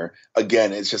different singer.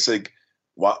 Again, it's just like,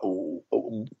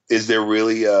 is there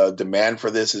really a demand for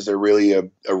this? Is there really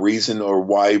a reason, or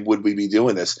why would we be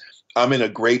doing this? I'm in a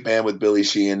great band with Billy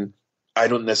Sheehan. I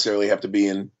don't necessarily have to be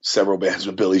in several bands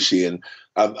with Billy Sheehan.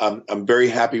 I'm very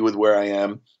happy with where I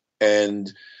am.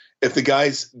 And if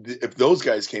those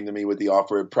guys came to me with the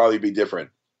offer, it'd probably be different.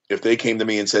 If they came to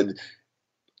me and said,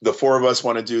 the four of us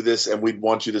want to do this and we'd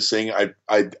want you to sing,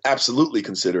 I'd absolutely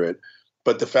consider it.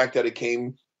 But the fact that it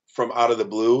came from out of the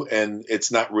blue and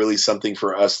it's not really something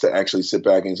for us to actually sit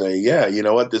back and say, yeah, you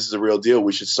know what, this is a real deal,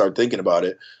 we should start thinking about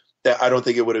it. I don't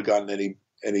think it would have gotten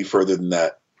any further than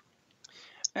that.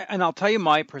 And I'll tell you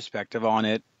my perspective on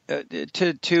it.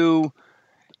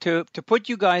 To put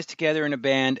you guys together in a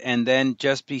band and then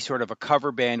just be sort of a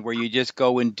cover band where you just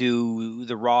go and do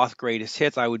the Roth greatest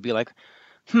hits, I would be like,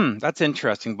 that's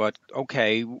interesting, but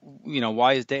okay,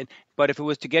 why is that? But if it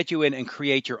was to get you in and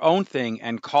create your own thing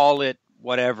and call it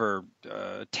whatever,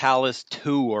 Talus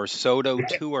 2 or Soto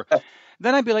 2, or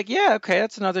then I'd be like, yeah, okay,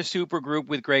 that's another super group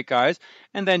with great guys.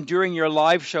 And then during your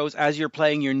live shows, as you're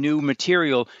playing your new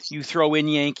material, you throw in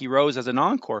Yankee Rose as an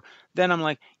encore. Then I'm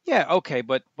like, yeah, okay,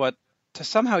 but to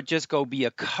somehow just go be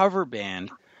a cover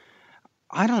band,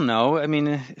 I don't know. I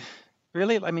mean,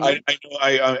 really? I mean,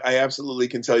 I absolutely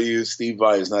can tell you Steve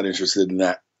Vai is not interested in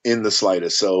that in the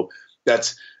slightest. So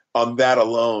that's on that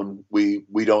alone, we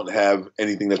don't have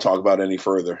anything to talk about any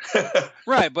further.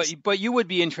 right, but you would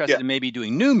be interested in maybe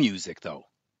doing new music, though.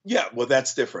 Yeah, well,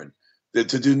 that's different. To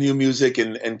do new music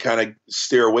and kind of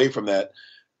steer away from that,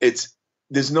 it's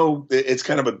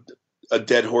kind of a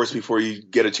dead horse before you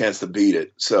get a chance to beat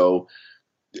it. So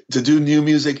to do new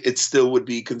music, it still would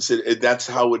be considered. That's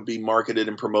how it would be marketed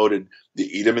and promoted. The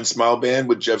Eat 'Em and Smile band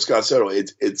with Jeff Scott Soto.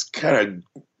 It's kind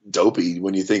of dopey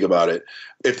when you think about it.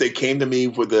 If they came to me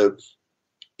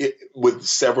with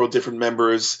several different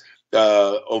members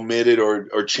omitted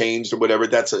or changed or whatever,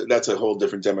 that's a whole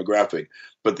different demographic.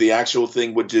 But the actual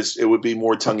thing would be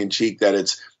more tongue in cheek that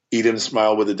it's Eat 'Em and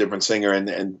Smile with a different singer.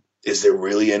 And is there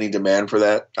really any demand for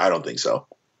that? I don't think so.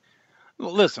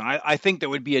 Well, listen, I think there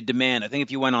would be a demand. I think if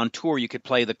you went on tour, you could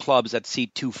play the clubs at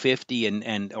seat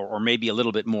 250 or maybe a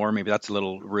little bit more. Maybe that's a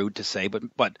little rude to say,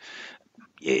 but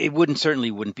it certainly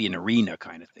wouldn't be an arena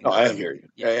kind of thing. Oh, I hear you.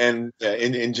 Yeah. And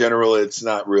in general, it's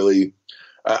not really.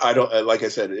 I don't, like I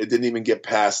said, it didn't even get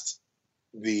past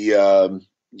the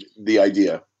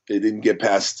idea. It didn't get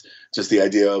past just the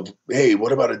idea of, hey,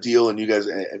 what about a deal? And you guys,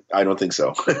 I don't think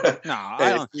so. No,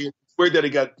 I don't. It's weird that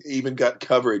it got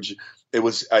coverage. I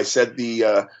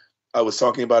was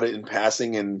talking about it in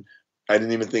passing, and I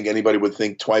didn't even think anybody would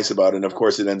think twice about it. And of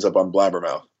course, it ends up on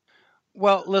Blabbermouth.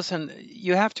 Well, listen,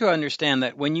 you have to understand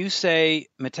that when you say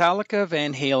Metallica,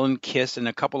 Van Halen, Kiss, and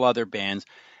a couple other bands,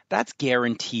 that's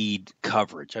guaranteed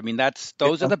coverage. I mean,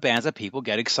 those are the bands that people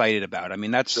get excited about. I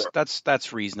mean,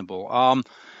 that's reasonable.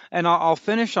 And I'll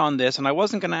finish on this, and I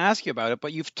wasn't going to ask you about it,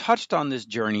 but you've touched on this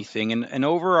journey thing, and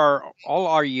over all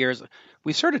our years,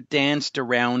 we sort of danced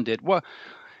around it.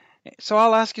 So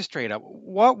I'll ask you straight up,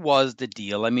 what was the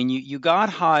deal? I mean, you got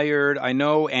hired. I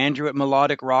know Andrew at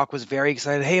Melodic Rock was very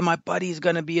excited. Hey, my buddy's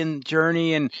going to be in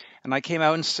Journey, and I came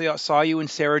out and saw you in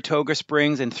Saratoga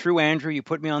Springs, and through Andrew, you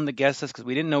put me on the guest list because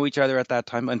we didn't know each other at that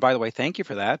time. And by the way, thank you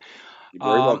for that. You're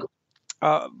very welcome.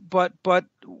 But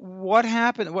what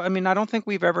happened? Well, I mean, I don't think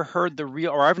we've ever heard the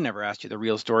real, or I've never asked you the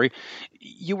real story.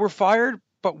 You were fired,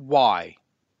 but why?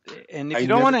 And if I you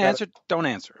don't want never to got answer, don't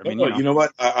answer. I No, mean, no, you know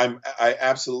what? I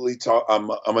absolutely talk.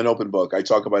 I'm an open book. I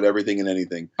talk about everything and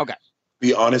anything. Okay.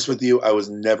 Be honest with you, I was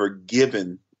never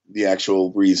given the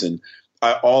actual reason.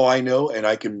 All I know, and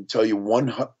I can tell you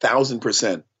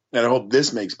 1,000%, and I hope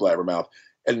this makes blabbermouth,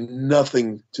 and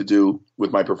nothing to do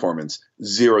with my performance.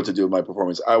 Zero to do with my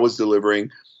performance. I was delivering.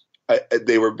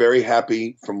 They were very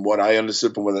happy from what I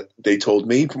understood, from what they told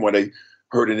me, from what I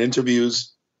heard in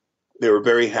interviews. They were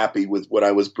very happy with what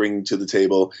I was bringing to the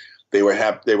table. They were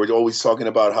happy. They were always talking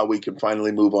about how we can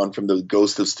finally move on from the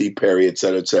ghost of Steve Perry, et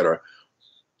cetera, et cetera.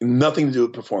 Nothing to do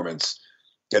with performance.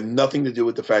 And nothing to do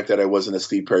with the fact that I wasn't a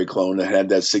Steve Perry clone that had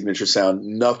that signature sound.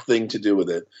 Nothing to do with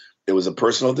it. It was a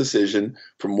personal decision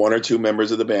from one or two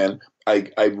members of the band.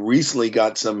 I recently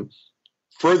got some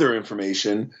further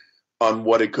information on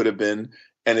what it could have been.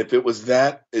 And if it was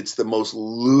that, it's the most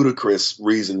ludicrous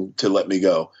reason to let me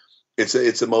go. It's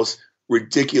the most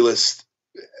ridiculous.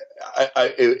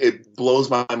 It blows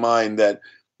my mind that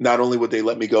not only would they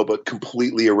let me go, but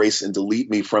completely erase and delete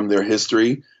me from their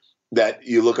history. That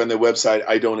you look on their website,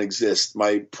 I don't exist.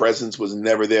 My presence was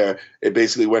never there. It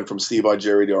basically went from Steve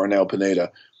Augeri to Arnel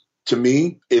Pineda. To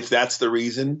me, if that's the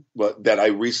reason that I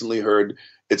recently heard,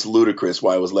 it's ludicrous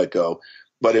why I was let go.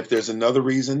 But if there's another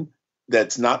reason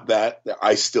that's not that,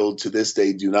 I still to this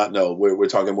day do not know. We're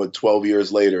talking about 12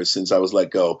 years later since I was let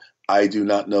go. I do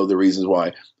not know the reasons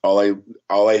why. All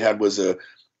I had was a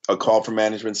call from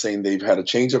management saying they've had a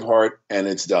change of heart and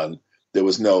it's done. There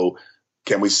was no,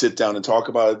 can we sit down and talk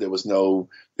about it? There was no,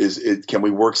 can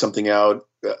we work something out?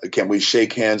 Can we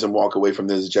shake hands and walk away from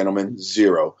this, gentlemen?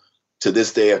 Zero. To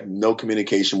this day, I have no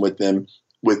communication with them,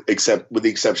 with the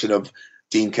exception of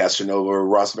Dean Castronova or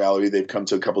Ross Valerie. They've come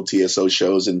to a couple TSO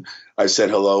shows and I've said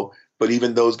hello. But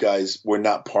even those guys were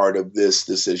not part of this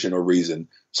decision or reason.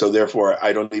 So therefore,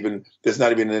 there's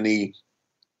not even any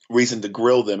reason to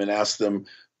grill them and ask them,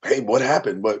 hey, what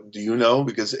happened? What do you know?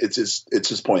 Because it's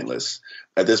just pointless.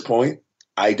 At this point,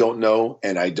 I don't know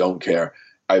and I don't care.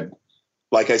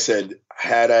 Like I said,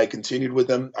 had I continued with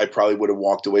them, I probably would have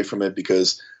walked away from it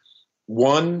because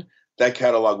one, that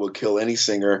catalog will kill any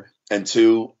singer. And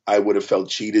two, I would have felt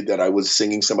cheated that I was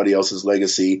singing somebody else's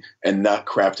legacy and not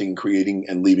crafting, creating,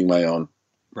 and leaving my own.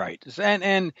 Right.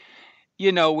 And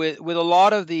you know, with a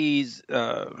lot of these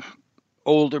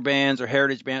older bands or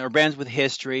heritage bands or bands with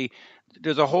history,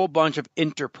 there's a whole bunch of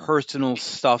interpersonal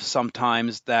stuff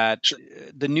sometimes that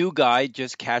the new guy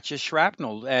just catches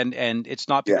shrapnel. And it's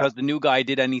not because the new guy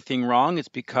did anything wrong. It's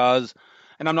because,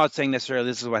 and I'm not saying necessarily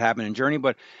this is what happened in Journey,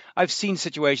 but I've seen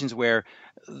situations where,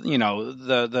 you know,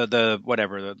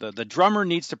 the drummer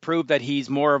needs to prove that he's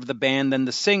more of the band than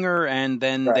the singer, and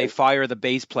then they fire the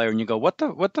bass player, and you go, what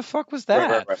the fuck was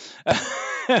that?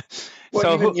 Right. Well,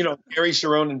 so, even, Gary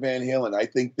Cherone and Van Halen, I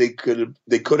think they could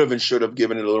have and should have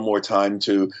given it a little more time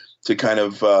to kind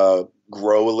of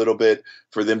grow a little bit,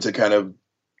 for them to kind of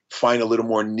find a little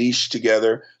more niche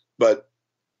together. But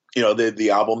the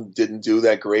album didn't do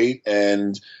that great,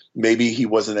 and maybe he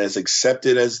wasn't as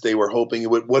accepted as they were hoping it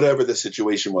would. Whatever the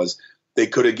situation was, they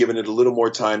could have given it a little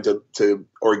more time to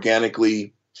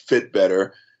organically fit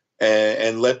better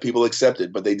and let people accept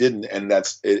it, but they didn't. And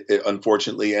it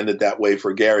unfortunately ended that way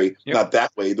for Gary. Yep. Not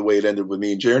that way, the way it ended with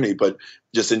me and Journey, but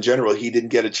just in general, he didn't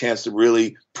get a chance to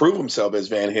really prove himself as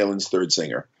Van Halen's third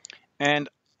singer. And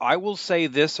I will say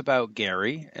this about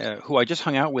Gary, who I just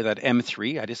hung out with at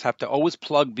M3. I just have to always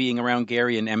plug being around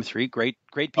Gary and M3. Great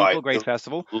people, great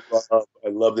festival. I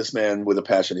love this man with a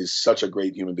passion. He's such a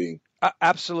great human being.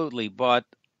 Absolutely. But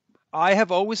I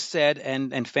have always said,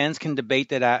 and fans can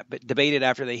debate it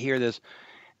after they hear this,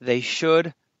 they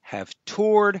should have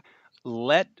toured,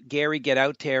 let Gary get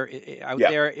out there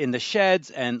in the sheds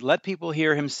and let people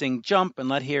hear him sing Jump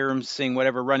and hear him sing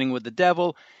whatever, Running with the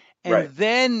Devil. And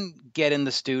then get in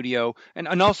the studio and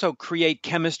also create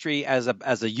chemistry as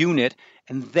a unit,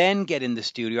 and then get in the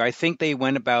studio. I think they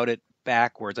went about it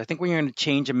backwards. I think when you're going to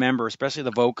change a member, especially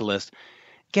the vocalist,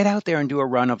 get out there and do a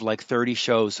run of like 30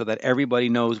 shows so that everybody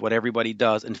knows what everybody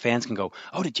does, and fans can go,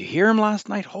 "Oh, did you hear him last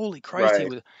night? Holy Christ!"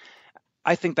 Right.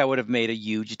 I think that would have made a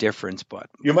huge difference. But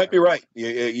you might be right.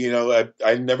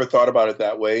 I never thought about it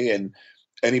that way. And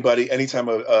anytime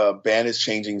a band is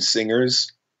changing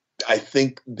singers, I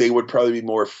think they would probably be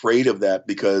more afraid of that,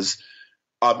 because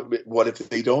what if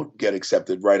they don't get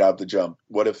accepted right out the jump?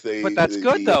 What if they? But that's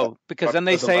good though, because then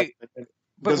they say,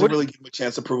 doesn't really give him a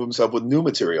chance to prove himself with new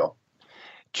material.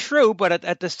 True, but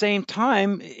at the same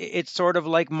time, it's sort of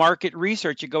like market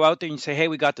research. You go out there and you say, hey,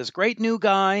 we got this great new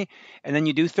guy, and then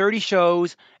you do 30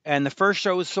 shows, and the first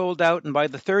show is sold out, and by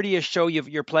the 30th show,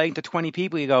 you're playing to 20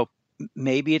 people. You go,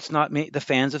 maybe it's not me. The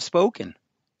fans have spoken,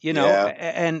 Yeah.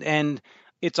 and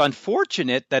it's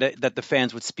unfortunate that the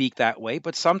fans would speak that way,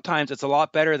 but sometimes it's a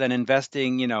lot better than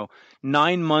investing,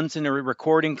 9 months in a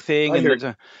recording thing. I And hear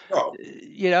there's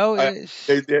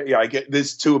I get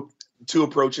there's two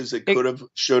approaches that could have,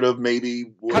 should have,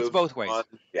 maybe would cuts have both ways.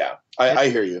 Yeah, I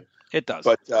hear you. It does.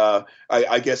 But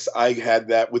I guess I had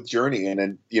that with Journey,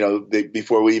 and then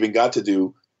before we even got to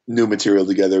do new material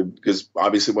together, because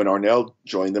obviously when Arnel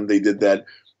joined them, they did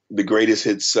the greatest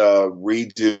hits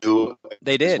redo,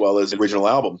 They did, as well as the original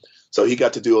album. So he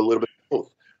got to do a little bit of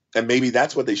both, and maybe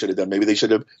that's what they should have done. Maybe they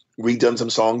should have redone some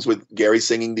songs with Gary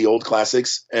singing the old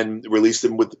classics and released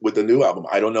them with the new album.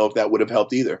 I don't know if that would have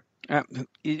helped either.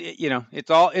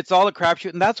 It's all a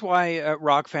crapshoot, and that's why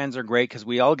rock fans are great, because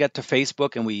we all get to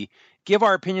Facebook and we give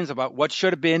our opinions about what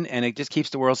should have been, and it just keeps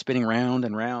the world spinning round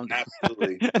and round.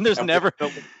 Absolutely. And there's never.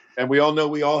 And we all know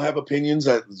we all have opinions,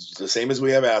 the same as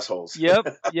we have assholes.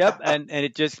 Yep. And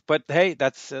it just, but hey,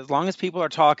 that's, as long as people are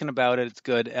talking about it, it's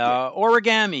good.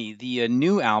 Origami, the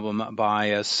new album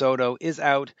by Soto, is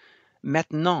out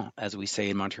maintenant, as we say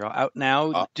in Montreal, out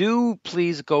now. Do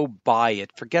please go buy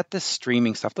it. Forget the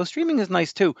streaming stuff. Though streaming is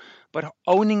nice too, but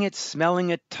owning it,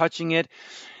 smelling it, touching it,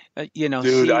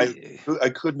 Dude, I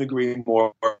couldn't agree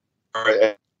more.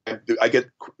 I get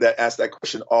asked that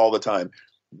question all the time.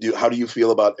 How do you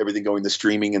feel about everything going to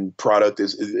streaming and product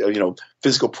is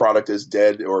physical product is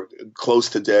dead or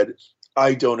close to dead?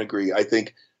 I don't agree. I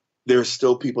think there's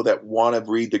still people that want to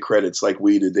read the credits like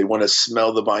we did. They want to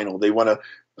smell the vinyl. They want to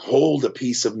hold a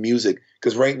piece of music,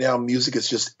 because right now music is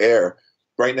just air.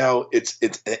 Right now it's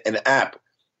an app.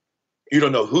 You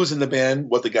don't know who's in the band,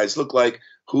 what the guys look like,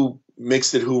 who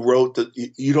mixed it, who wrote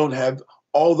you don't have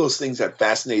all those things that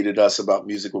fascinated us about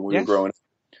music when we were growing up.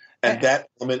 And that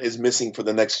element is missing for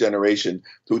the next generation,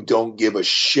 who don't give a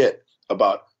shit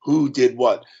about who did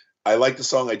what. I like the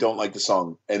song, I don't like the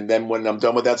song. And then when I'm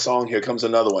done with that song, here comes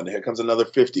another one. Here comes another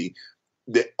 50.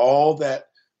 All that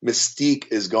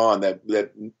mystique is gone,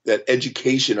 that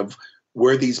education of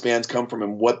where these bands come from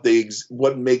and what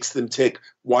makes them tick.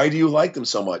 Why do you like them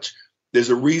so much? There's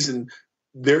a reason.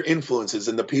 Their influences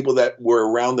and the people that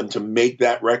were around them to make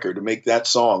that record, to make that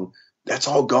song, that's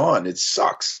all gone. It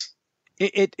sucks.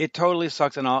 It totally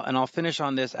sucks, and I'll finish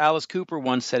on this. Alice Cooper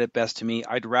once said it best to me: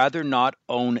 "I'd rather not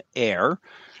own air,"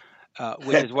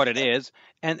 which is what it is.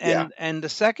 And the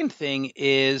second thing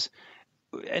is,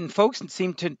 and folks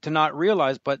seem to not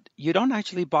realize, but you don't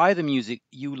actually buy the music;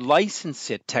 you license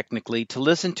it technically to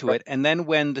listen to it, and then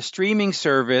when the streaming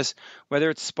service, whether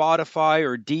it's Spotify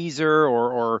or Deezer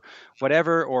or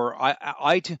whatever, or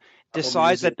iTunes,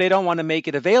 decides that they don't want to make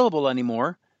it available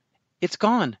anymore, it's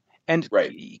gone. And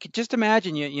you could just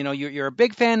imagine, you're a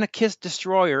big fan of Kiss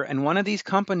Destroyer, and one of these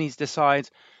companies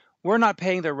decides we're not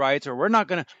paying the rights, or we're not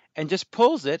going to, and just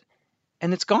pulls it,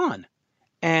 and it's gone.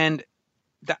 And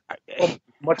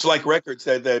much like records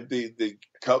that they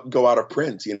go out of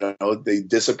print, they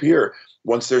disappear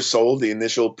once they're sold. The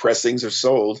initial pressings are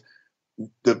sold.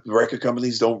 The record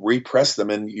companies don't repress them,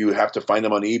 and you have to find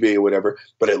them on eBay or whatever.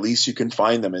 But at least you can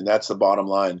find them, and that's the bottom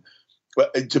line.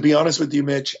 But to be honest with you,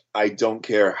 Mitch, I don't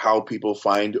care how people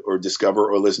find or discover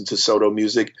or listen to Soto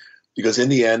music, because in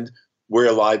the end, we're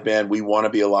a live band. We want to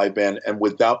be a live band. And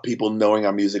without people knowing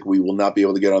our music, we will not be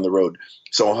able to get on the road.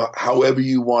 So however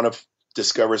you want to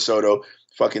discover Soto,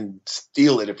 fucking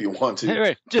steal it if you want to.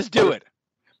 Right, just do it.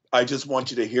 I just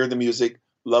want you to hear the music,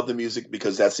 love the music,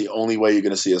 because that's the only way you're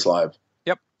going to see us live.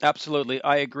 Yep, absolutely.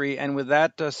 I agree. And with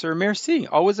that, sir, merci.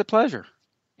 Always a pleasure.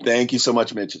 Thank you so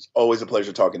much, Mitch. It's always a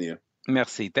pleasure talking to you.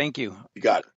 Merci. Thank you. You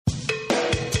got it.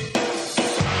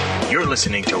 You're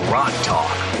listening to Rock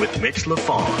Talk with Mitch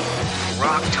LaFon.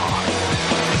 Rock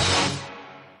Talk.